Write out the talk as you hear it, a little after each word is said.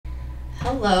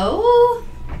Hello,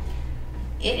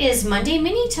 it is Monday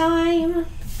mini time.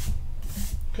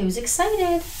 Who's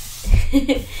excited?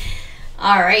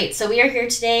 All right, so we are here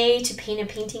today to paint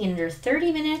a painting in under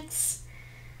 30 minutes.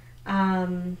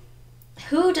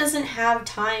 Who doesn't have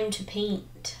time to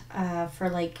paint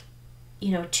for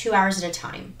 2 hours at a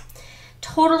time?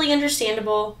 Totally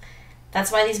understandable.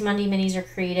 That's why these Monday minis are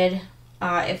created.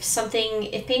 If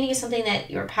painting is something that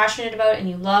you're passionate about and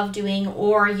you love doing,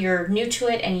 or you're new to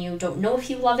it and you don't know if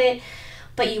you love it,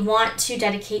 but you want to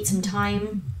dedicate some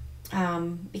time,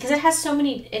 because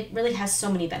it really has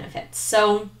so many benefits.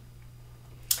 So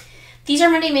these are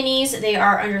Monday minis. They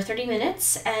are under 30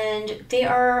 minutes and they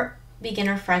are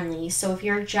beginner friendly. So if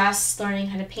you're just learning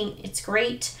how to paint, it's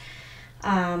great.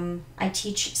 I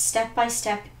teach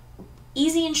step-by-step,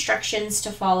 easy instructions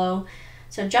to follow.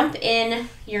 So jump in.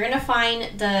 You're going to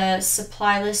find the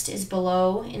supply list is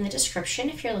below in the description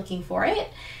if you're looking for it.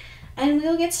 And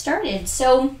we'll get started.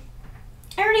 So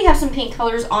I already have some paint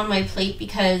colors on my plate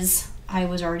because I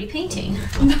was already painting.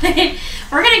 But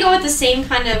we're going to go with the same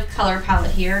kind of color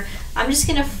palette here. I'm just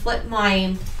going to flip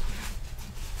my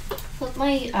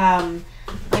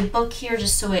my book here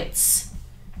just so it's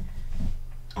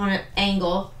on an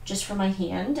angle just for my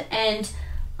hand. And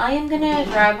I am going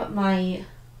to grab my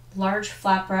large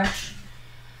flat brush,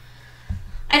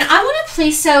 and I want to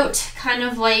place out kind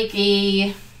of like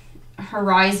a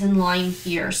horizon line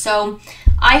here. So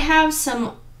I have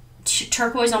some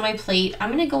turquoise on my plate. I'm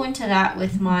going to go into that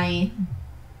with my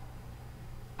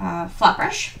flat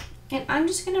brush, and I'm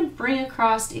just going to bring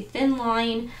across a thin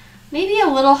line, maybe a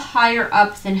little higher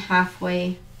up than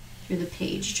halfway through the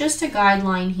page, just a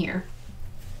guideline here.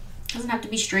 Doesn't have to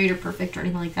be straight or perfect or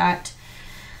anything like that.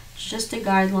 It's just a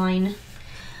guideline.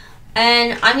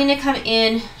 And I'm going to come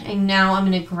in, and now I'm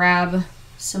going to grab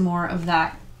some more of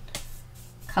that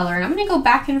color, and I'm going to go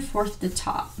back and forth at the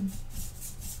top.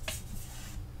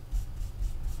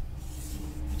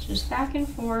 Just back and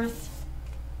forth.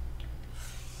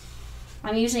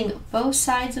 I'm using both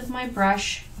sides of my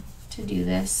brush to do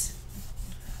this.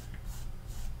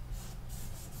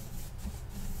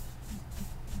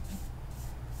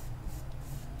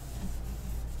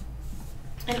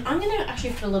 And I'm going to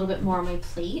actually put a little bit more on my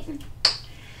plate. I'm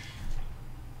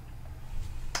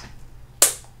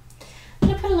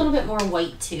going to put a little bit more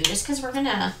white too, just because we're going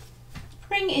to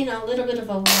bring in a little bit of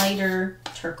a lighter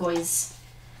turquoise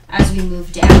as we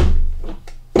move down.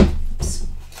 Oops.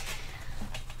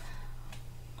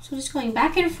 So just going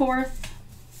back and forth.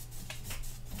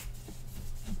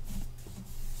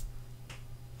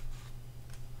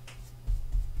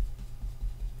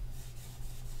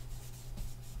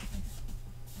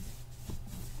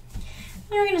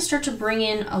 We're going to start to bring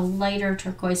in a lighter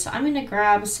turquoise. So I'm going to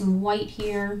grab some white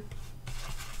here,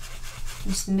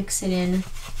 just mix it in.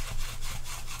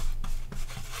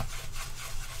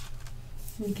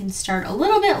 We can start a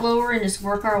little bit lower and just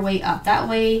work our way up. That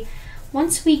way,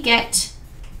 once we get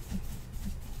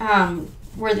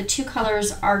where the two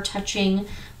colors are touching,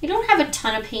 we don't have a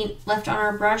ton of paint left on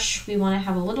our brush. We want to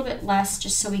have a little bit less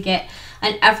just so we get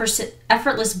an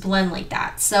effortless blend like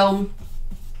that. So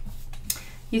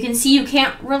you can see you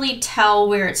can't really tell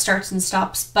where it starts and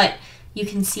stops, but you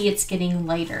can see it's getting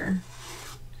lighter.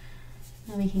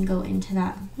 Now we can go into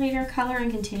that lighter color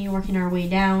and continue working our way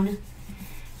down. And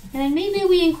then maybe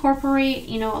we incorporate,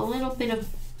 a little bit of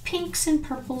pinks and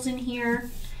purples in here.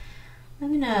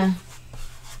 I'm gonna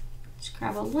just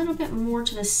grab a little bit more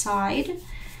to the side.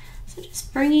 So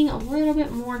just bringing a little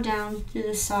bit more down to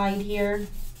the side here.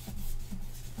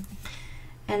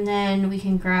 And then we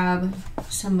can grab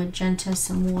some magenta,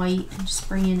 some white, and just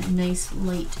bring in a nice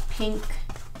light pink.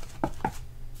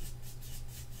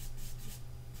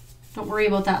 Don't worry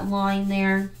about that line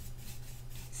there.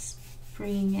 Just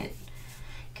bringing it.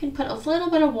 You can put a little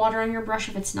bit of water on your brush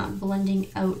if it's not blending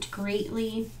out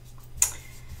greatly.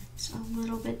 So a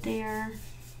little bit there.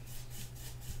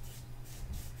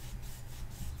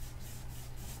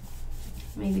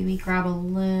 Maybe we grab a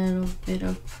little bit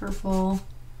of purple.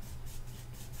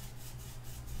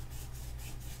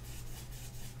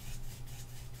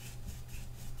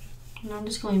 And I'm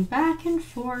just going back and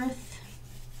forth.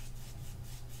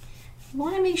 You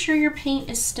want to make sure your paint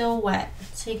is still wet.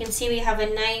 So you can see we have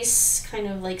a nice kind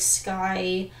of like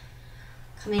sky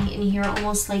coming in here,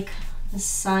 almost like the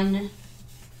sun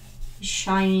is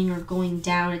shining or going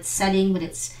down. It's setting, but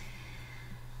it's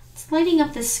lighting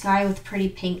up the sky with pretty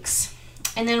pinks.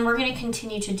 And then we're going to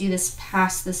continue to do this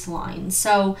past this line.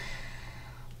 So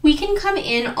we can come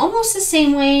in almost the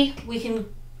same way we can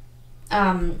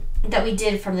that we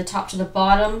did from the top to the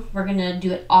bottom. We're going to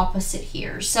do it opposite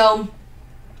here. So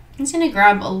I'm just going to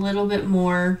grab a little bit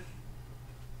more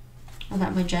of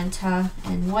that magenta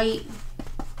and white.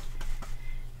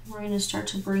 We're going to start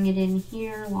to bring it in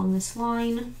here along this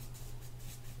line.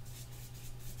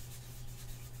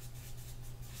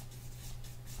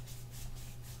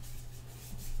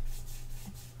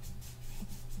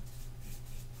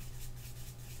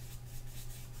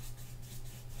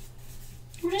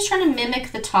 We're just trying to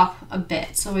mimic the top a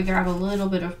bit. So we grab a little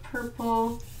bit of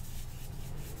purple.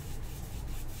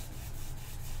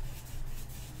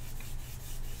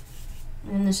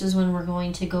 And this is when we're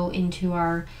going to go into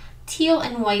our teal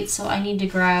and white. So I need to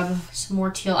grab some more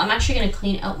teal. I'm actually going to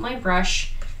clean out my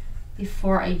brush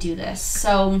before I do this.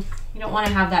 So you don't want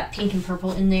to have that pink and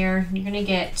purple in there. You're going to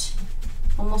get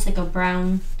almost like a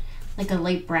brown, like a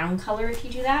light brown color if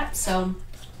you do that. So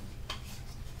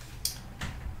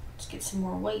get some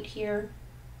more white here.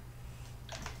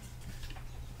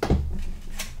 We're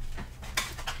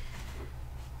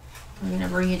gonna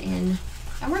bring it in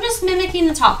and we're just mimicking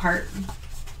the top part.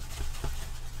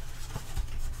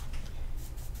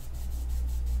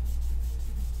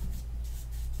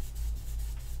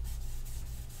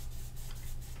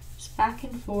 Just back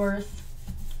and forth.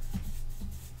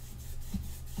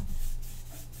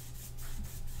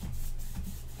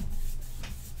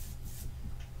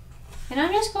 And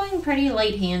I'm just going pretty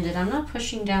light-handed. I'm not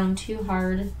pushing down too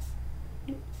hard.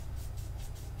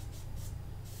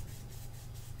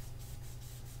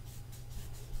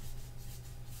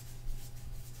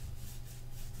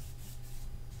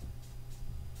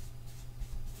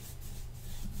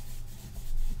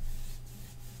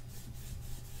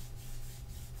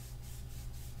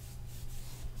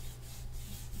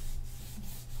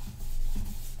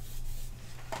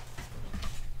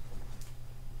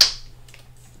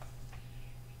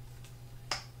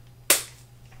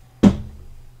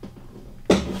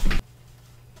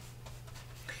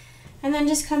 And then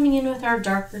just coming in with our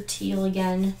darker teal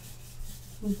again,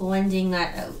 blending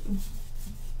that out.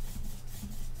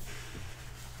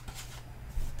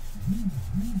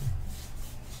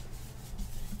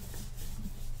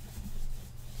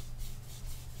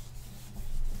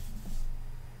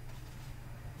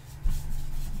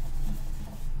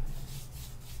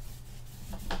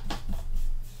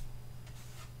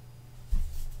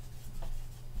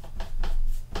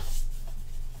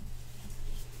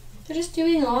 So just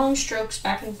doing long strokes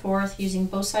back and forth using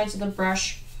both sides of the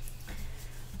brush.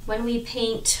 When we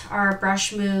paint, our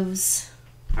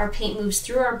paint moves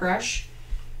through our brush.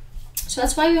 So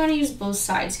that's why we want to use both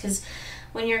sides, because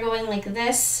when you're going like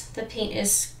this, the paint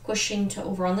is squishing to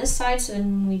over on this side. So then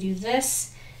when we do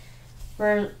this,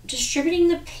 we're distributing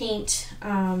the paint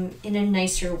in a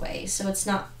nicer way. So it's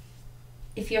not,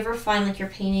 if you ever find like you're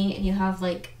painting and you have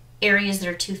like areas that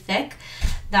are too thick,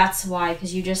 that's why,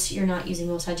 because you're not using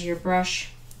both sides of your brush.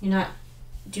 You're not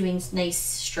doing nice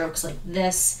strokes like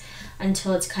this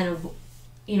until it's kind of,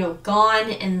 you know,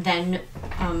 gone, and then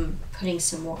putting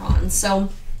some more on. So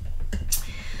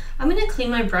I'm gonna clean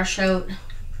my brush out.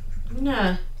 I'm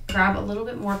gonna grab a little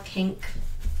bit more pink.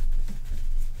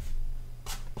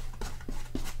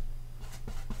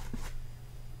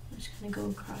 I'm just gonna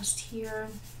go across here.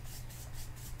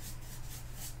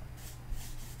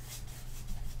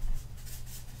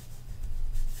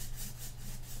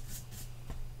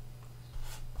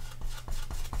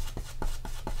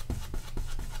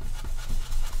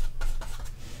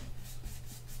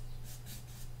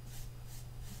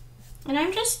 And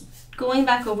I'm just going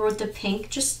back over with the pink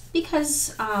just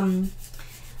because I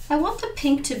want the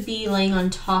pink to be laying on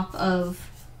top of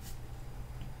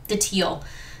the teal,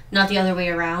 not the other way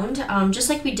around, just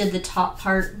like we did the top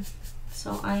part.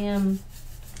 So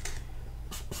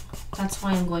that's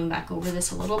why I'm going back over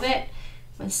this a little bit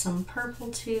with some purple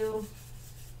too.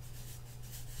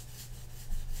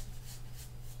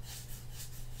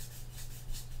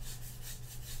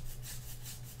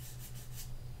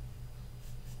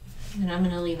 And I'm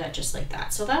going to leave that just like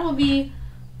that. So that will be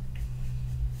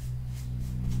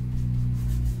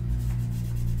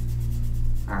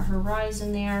our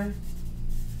horizon there.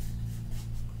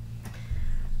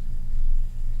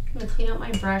 I'm going to clean out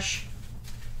my brush.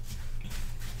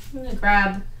 I'm going to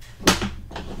grab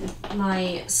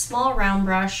my small round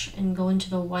brush and go into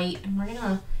the white, and we're going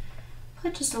to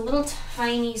put just a little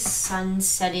tiny sun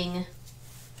setting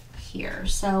here.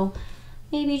 So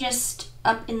maybe just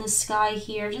up in the sky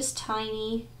here, just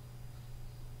tiny.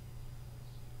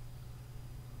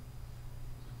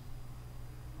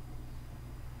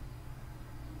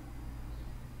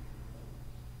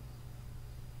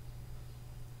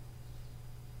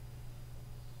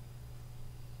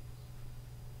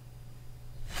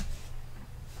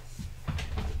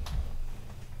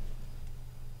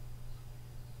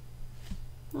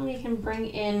 And we can bring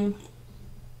in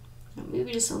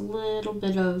maybe just a little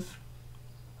bit of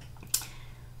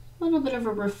a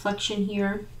reflection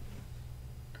here.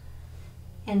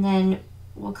 And then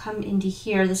we'll come into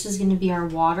here. This is going to be our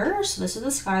water. So this is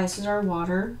the sky, this is our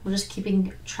water. We're just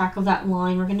keeping track of that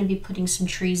line. We're going to be putting some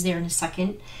trees there in a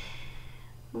second.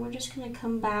 And we're just going to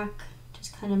come back,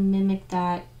 just kind of mimic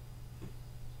that.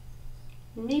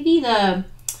 Maybe the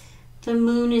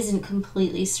moon isn't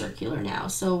completely circular now.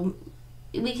 So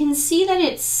we can see that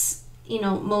it's, you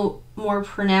know, more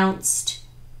pronounced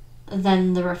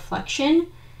than the reflection,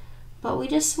 but we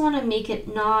just want to make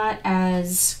it not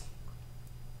as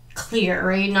clear,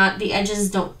 right? Not the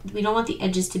edges we don't want the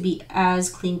edges to be as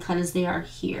clean cut as they are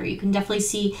here. You can definitely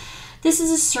see this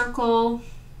is a circle.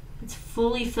 It's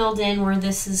fully filled in where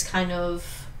this is kind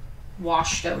of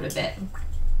washed out a bit.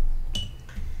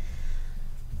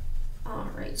 All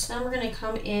right, so now we're going to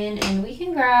come in and we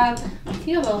can grab, if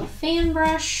you have a fan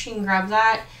brush, you can grab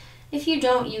that. If you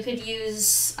don't, you could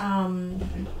use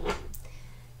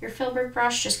your filbert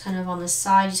brush just kind of on the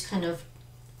side, just kind of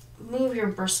move your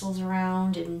bristles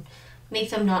around and make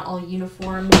them not all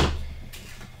uniform.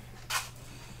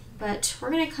 But we're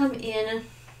going to come in.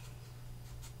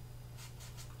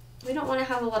 We don't want to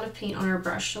have a lot of paint on our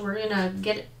brush, so we're going to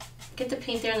get the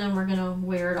paint there and then we're going to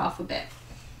wear it off a bit.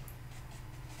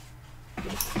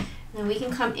 And then we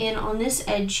can come in on this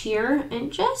edge here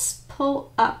and just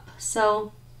pull up.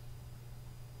 So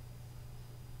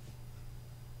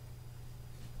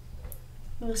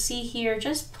you'll see here,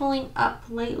 just pulling up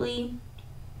lightly.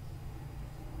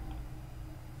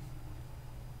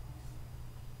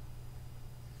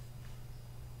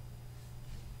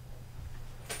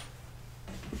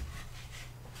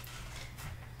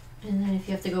 And then if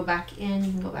you have to go back in,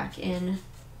 you can go back in.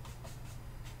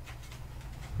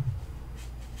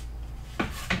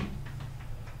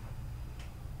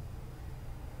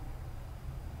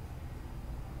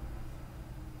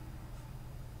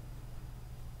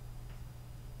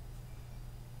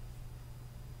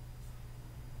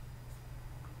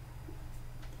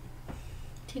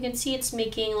 You can see it's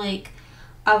making like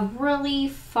a really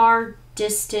far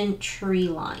distant tree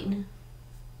line.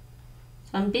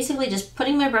 So I'm basically just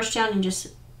putting my brush down and just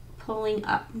pulling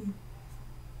up.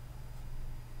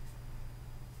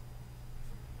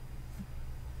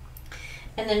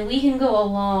 And then we can go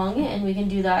along and we can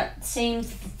do that same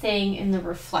thing in the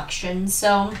reflection.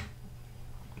 So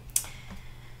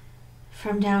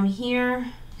from down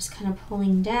here, just kind of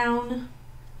pulling down.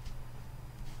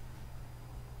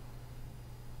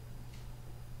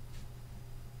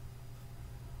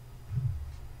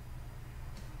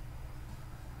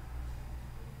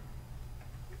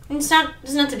 It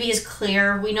doesn't have to be as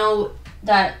clear. We know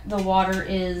that the water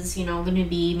is, you know, going to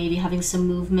be maybe having some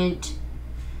movement.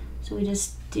 So we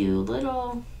just do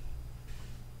little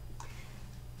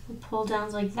pull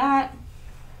downs like that.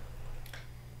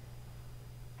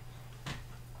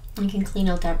 You can clean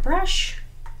out that brush.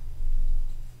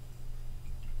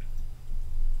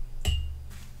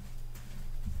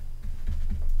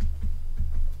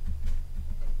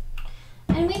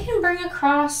 And we can bring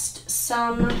across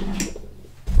some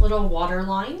little water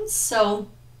lines. So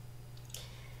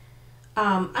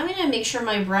I'm going to make sure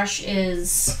my brush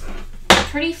is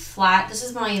pretty flat. This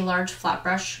is my large flat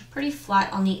brush, pretty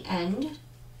flat on the end.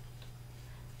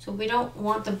 So we don't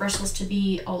want the bristles to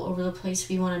be all over the place.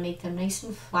 We want to make them nice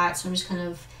and flat. So I'm just kind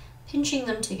of pinching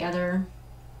them together,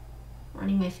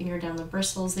 running my finger down the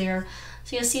bristles there.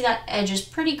 So you'll see that edge is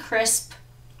pretty crisp.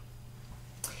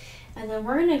 And then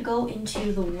we're going to go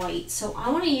into the white. So I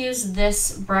want to use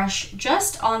this brush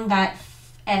just on that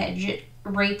edge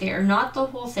right there, not the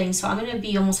whole thing. So I'm going to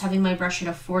be almost having my brush at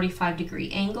a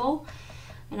 45-degree angle.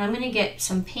 And I'm going to get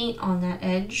some paint on that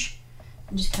edge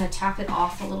and just kind of tap it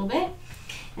off a little bit.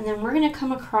 And then we're going to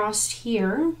come across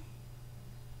here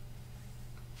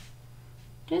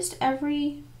just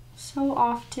every so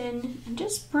often and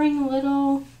just bring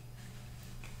little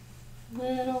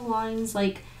lines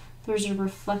like there's a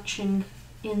reflection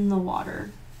in the water.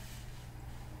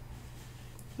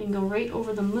 We can go right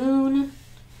over the moon,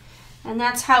 and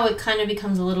that's how it kind of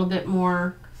becomes a little bit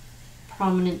more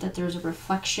prominent that there's a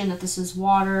reflection, that this is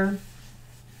water.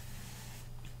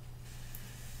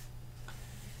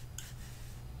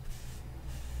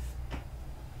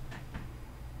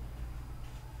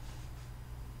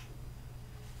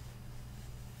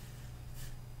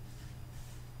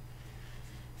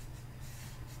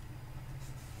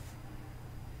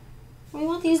 We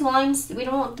want these lines, we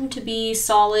don't want them to be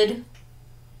solid.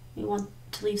 We want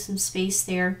to leave some space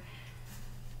there.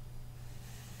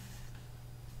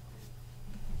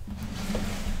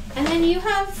 And then you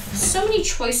have so many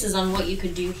choices on what you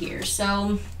could do here.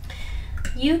 So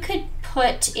you could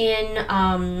put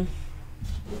in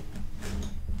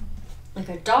like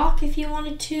a dock if you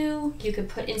wanted to. You could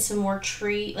put in some more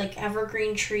tree, like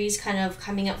evergreen trees kind of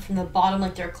coming up from the bottom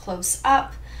like they're close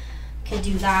up. Could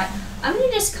do that. I'm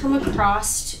gonna just come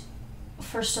across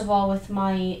first of all with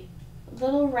my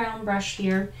little round brush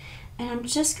here, and I'm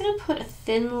just gonna put a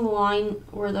thin line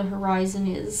where the horizon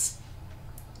is,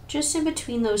 just in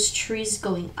between those trees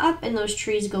going up and those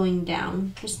trees going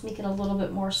down. Just make it a little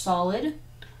bit more solid.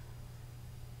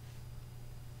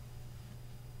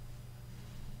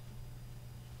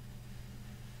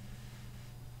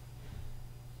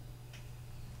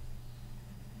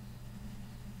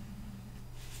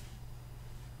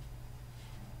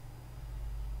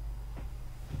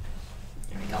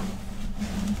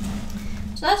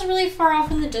 So that's really far off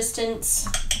in the distance.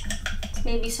 It's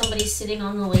maybe somebody sitting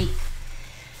on the lake.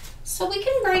 So we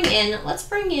can bring in, let's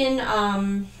bring in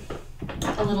a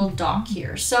little dock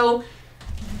here. So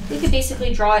we could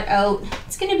basically draw it out.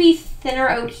 It's going to be thinner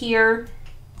out here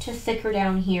to thicker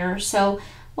down here. So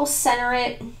we'll center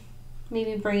it,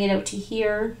 maybe bring it out to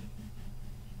here.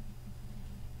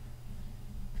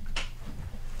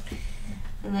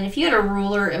 And then if you had a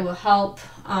ruler, it will help.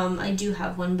 I do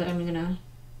have one, but I'm going to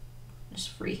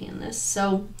just freehand this.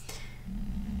 So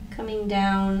coming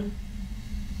down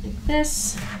like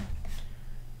this.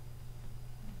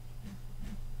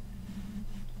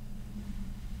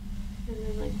 And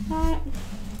then like that.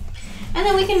 And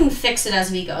then we can fix it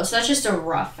as we go. So that's just a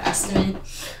rough estimate.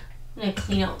 I'm going to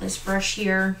clean out this brush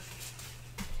here.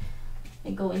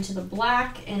 I go into the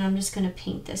black and I'm just going to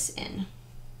paint this in.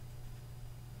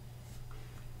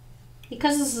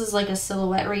 Because this is like a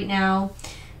silhouette right now,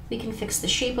 we can fix the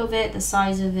shape of it, the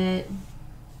size of it,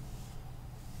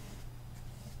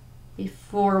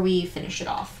 before we finish it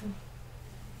off.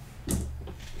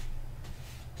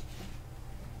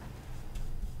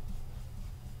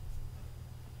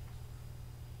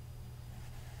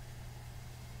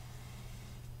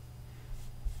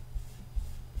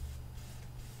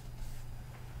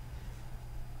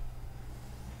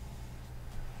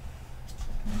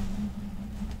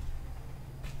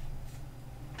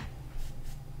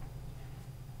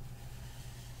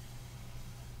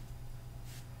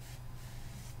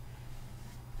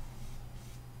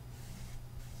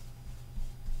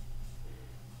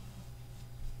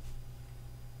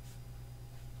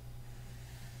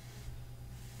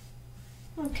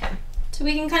 Okay, so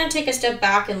we can kind of take a step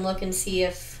back and look and see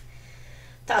if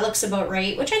that looks about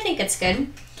right, which I think it's good.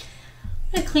 I'm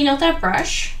gonna clean out that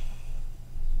brush.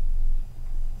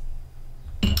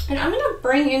 And I'm gonna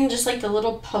bring in just like the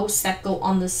little posts that go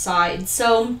on the side.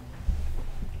 So I'm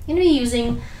gonna be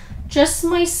using just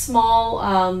my small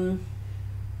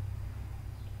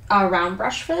round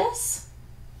brush for this.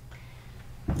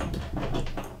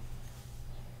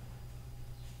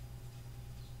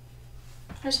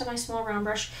 I just have my small round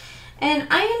brush, and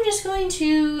I am just going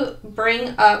to bring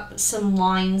up some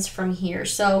lines from here.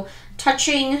 So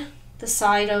touching the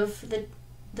side of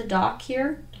the dock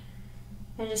here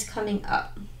and just coming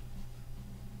up.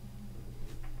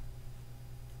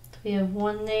 So we have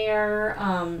one there.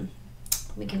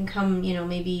 We can come, you know,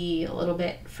 maybe a little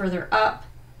bit further up.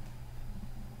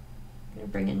 I'm gonna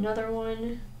bring another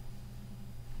one.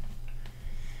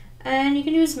 And you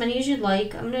can do as many as you'd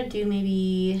like. I'm gonna do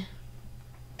maybe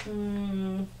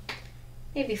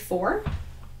 4.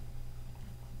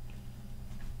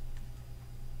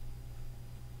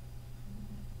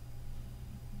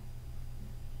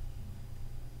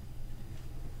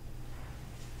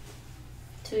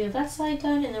 So we have that side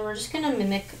done, and then we're just gonna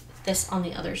mimic this on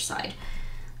the other side.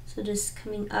 So just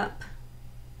coming up.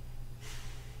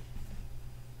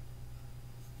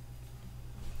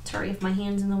 Sorry if my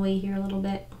hand's in the way here a little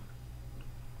bit.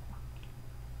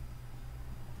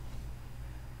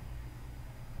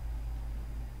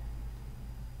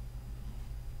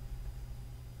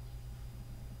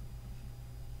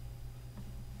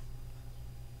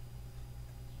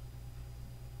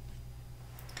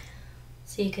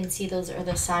 So you can see those are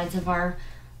the sides of our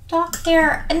dock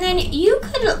there. And then you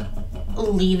could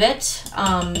leave it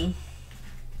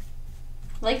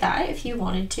like that if you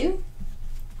wanted to.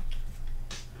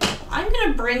 I'm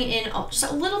gonna bring in just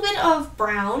a little bit of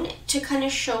brown to kind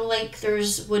of show like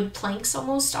there's wood planks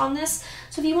almost on this.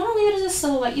 So if you want to leave it as a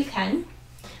silhouette, you can.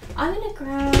 I'm gonna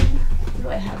grab, what do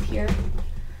I have here?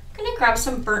 I'm gonna grab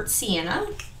some burnt sienna.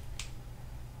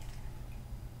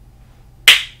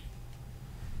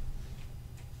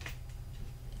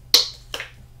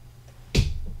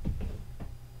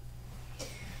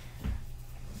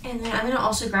 And then I'm gonna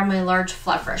also grab my large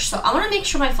flat brush. So I wanna make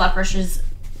sure my flat brush is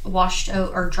washed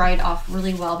out or dried off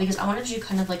really well, because I wanna do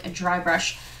kind of like a dry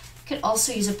brush. You could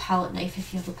also use a palette knife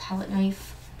if you have a palette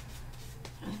knife.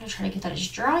 I'm gonna try to get that as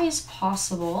dry as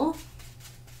possible.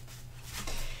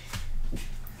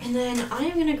 And then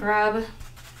I'm gonna grab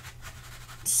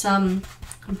some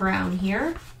brown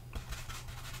here.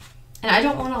 And I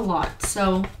don't want a lot,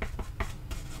 so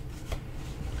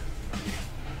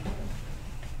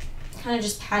kind of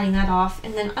just patting that off.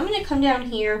 And then I'm gonna come down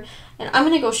here and I'm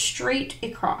gonna go straight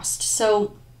across.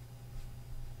 So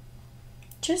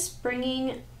just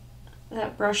bringing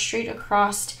that brush straight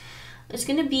across.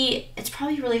 It's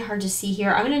probably really hard to see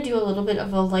here. I'm gonna do a little bit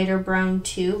of a lighter brown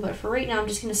too, but for right now I'm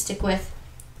just gonna stick with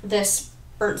this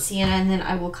burnt sienna, and then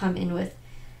I will come in with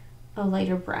a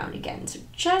lighter brown again. So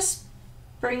just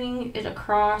bringing it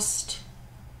across.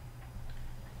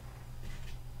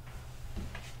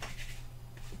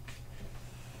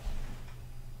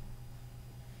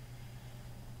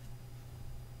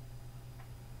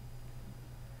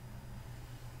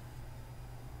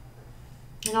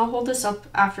 And I'll hold this up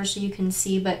after so you can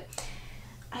see, but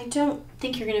I don't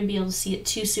think you're gonna be able to see it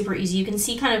too super easy. You can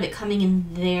see kind of it coming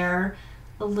in there,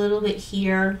 a little bit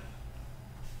here.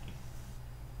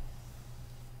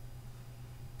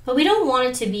 But we don't want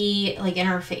it to be like in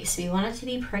our face. We want it to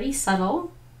be pretty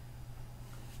subtle.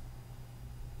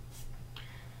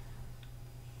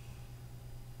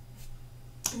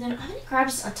 And then I'm gonna grab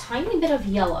just a tiny bit of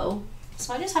yellow.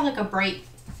 So I just have like a bright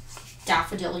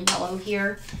daffodil yellow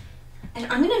here. And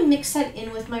I'm gonna mix that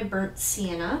in with my burnt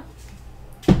sienna.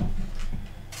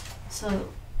 So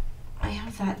I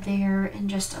have that there, and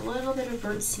just a little bit of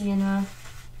burnt sienna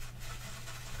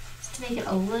just to make it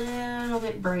a little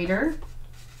bit brighter.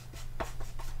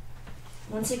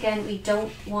 Once again, we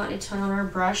don't want a ton on our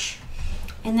brush.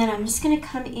 And then I'm just gonna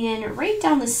come in right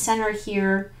down the center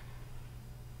here,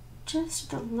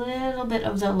 just with a little bit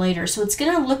of the lighter. So it's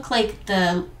gonna look like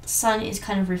the sun is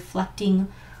kind of reflecting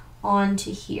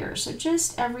onto here. So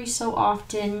just every so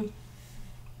often,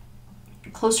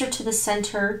 closer to the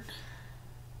center,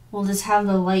 we'll just have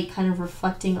the light kind of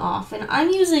reflecting off. And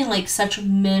I'm using like such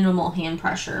minimal hand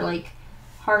pressure, like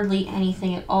hardly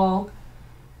anything at all.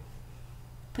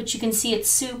 But you can see it's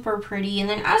super pretty. And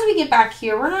then as we get back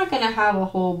here, we're not gonna have a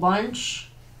whole bunch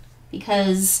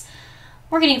because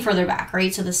we're getting further back,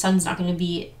 right? So the sun's not gonna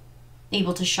be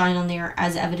able to shine on there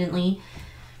as evidently.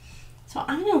 So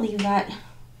I'm gonna leave that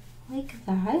like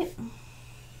that.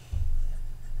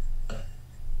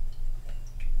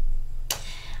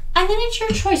 And then it's your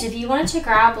choice. If you wanted to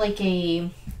grab like a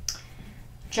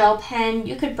gel pen,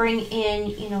 you could bring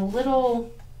in, you know,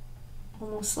 little,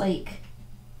 almost like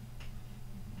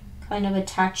kind of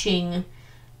attaching,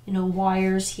 you know,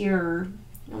 wires here,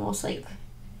 almost like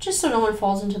just so no one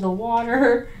falls into the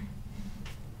water,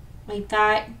 like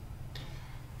that.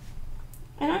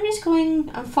 And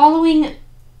I'm following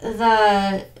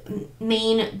the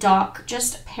main dock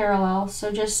just parallel,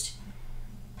 so just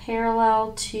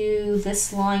parallel to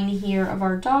this line here of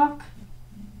our dock.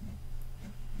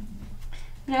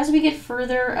 And as we get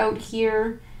further out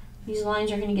here, these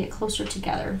lines are going to get closer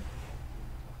together.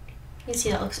 You can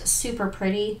see that looks super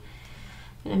pretty.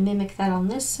 I'm going to mimic that on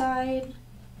this side.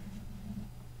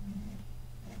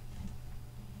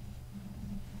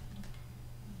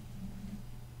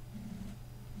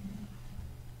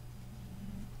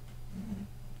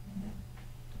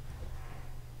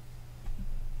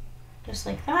 Just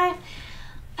like that.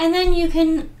 And then you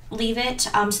can leave it,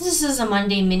 since this is a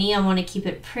Monday mini, I want to keep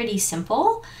it pretty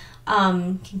simple.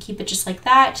 Can keep it just like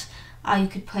that. You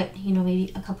could put, you know,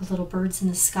 maybe a couple little birds in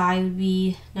the sky would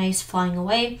be nice flying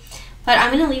away. But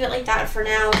I'm going to leave it like that for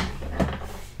now.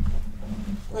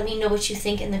 Let me know what you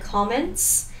think in the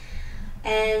comments.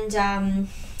 And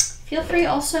feel free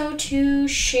also to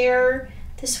share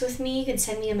this with me. You can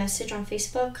send me a message on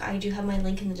Facebook. I do have my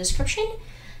link in the description.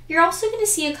 You're also going to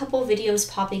see a couple videos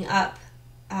popping up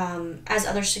as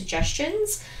other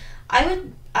suggestions. I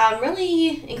would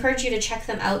really encourage you to check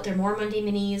them out. They're more Monday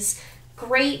minis.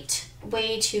 Great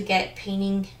way to get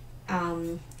painting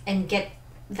and get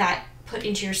that put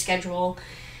into your schedule.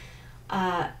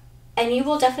 And you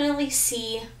will definitely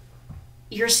see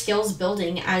your skills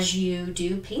building as you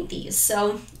do paint these.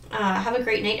 So have a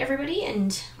great night, everybody,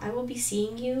 and I will be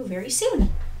seeing you very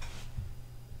soon.